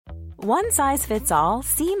One size fits all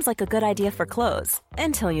seems like a good idea for clothes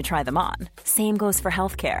until you try them on. Same goes for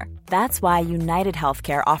healthcare. That's why United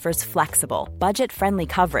Healthcare offers flexible, budget-friendly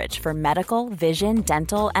coverage for medical, vision,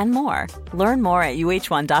 dental, and more. Learn more at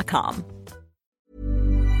uh1.com.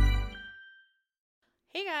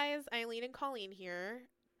 Hey guys, Eileen and Colleen here.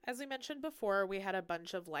 As we mentioned before, we had a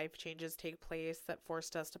bunch of life changes take place that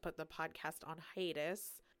forced us to put the podcast on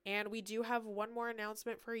hiatus. And we do have one more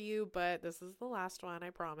announcement for you, but this is the last one, I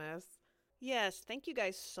promise. Yes, thank you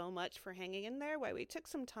guys so much for hanging in there while we took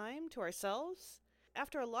some time to ourselves.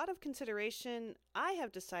 After a lot of consideration, I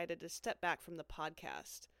have decided to step back from the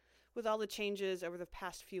podcast. With all the changes over the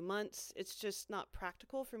past few months, it's just not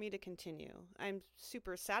practical for me to continue. I'm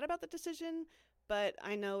super sad about the decision, but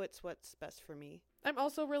I know it's what's best for me. I'm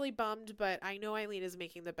also really bummed, but I know Eileen is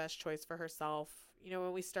making the best choice for herself. You know,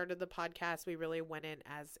 when we started the podcast, we really went in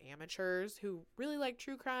as amateurs who really like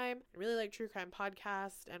true crime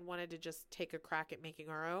podcasts, and wanted to just take a crack at making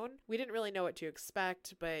our own. We didn't really know what to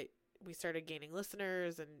expect, but we started gaining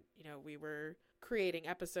listeners, and, you know, we were creating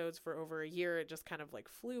episodes for over a year. It just kind of like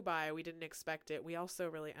flew by. We didn't expect it. We also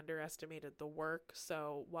really underestimated the work.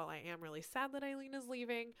 So while I am really sad that Eileen is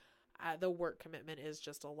leaving, the work commitment is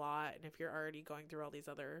just a lot. And if you're already going through all these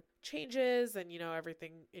other changes and, you know,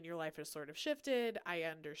 everything in your life has sort of shifted, I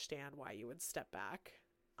understand why you would step back.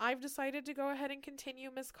 I've decided to go ahead and continue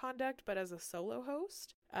Misconduct, but as a solo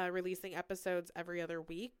host, releasing episodes every other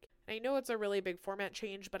week. I know it's a really big format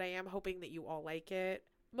change, but I am hoping that you all like it.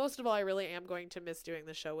 Most of all, I really am going to miss doing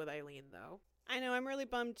the show with Eileen, though. I know, I'm really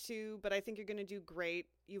bummed too, but I think you're going to do great.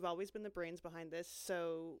 You've always been the brains behind this,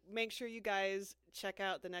 so make sure you guys check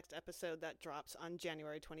out the next episode that drops on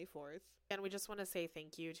January 24th. And we just want to say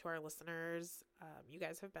thank you to our listeners. You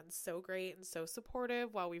guys have been so great and so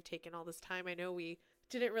supportive while we've taken all this time. I know we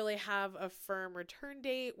didn't really have a firm return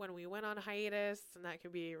date when we went on hiatus, and that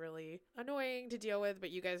can be really annoying to deal with,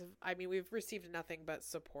 but you guys, we've received nothing but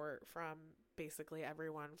support from basically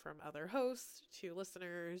everyone, from other hosts to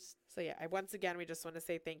listeners. So yeah, once again, we just want to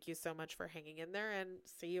say thank you so much for hanging in there, and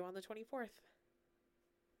see you on the 24th.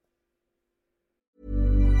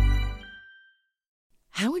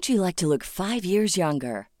 How would you like to look 5 years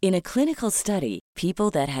younger? In a clinical study,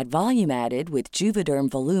 people that had volume added with Juvederm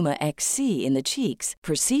Voluma XC in the cheeks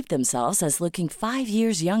perceived themselves as looking 5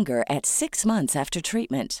 years younger at 6 months after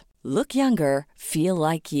treatment. Look younger, feel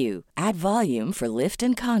like you. Add volume for lift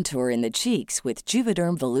and contour in the cheeks with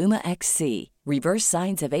Juvederm Voluma XC. Reverse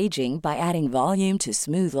signs of aging by adding volume to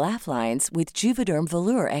smooth laugh lines with Juvederm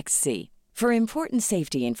Volure XC. For important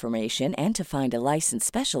safety information and to find a licensed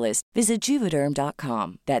specialist, visit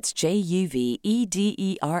Juvederm.com. That's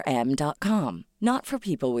JUVEDERM.com. Not for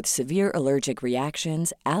people with severe allergic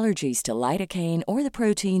reactions, allergies to lidocaine, or the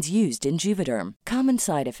proteins used in Juvederm. Common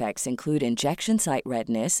side effects include injection site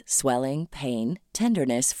redness, swelling, pain,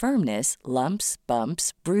 tenderness, firmness, lumps,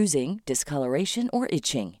 bumps, bruising, discoloration, or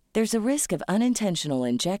itching. There's a risk of unintentional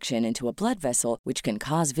injection into a blood vessel, which can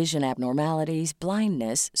cause vision abnormalities,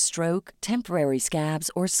 blindness, stroke, temporary scabs,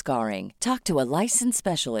 or scarring. Talk to a licensed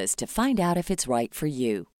specialist to find out if it's right for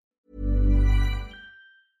you.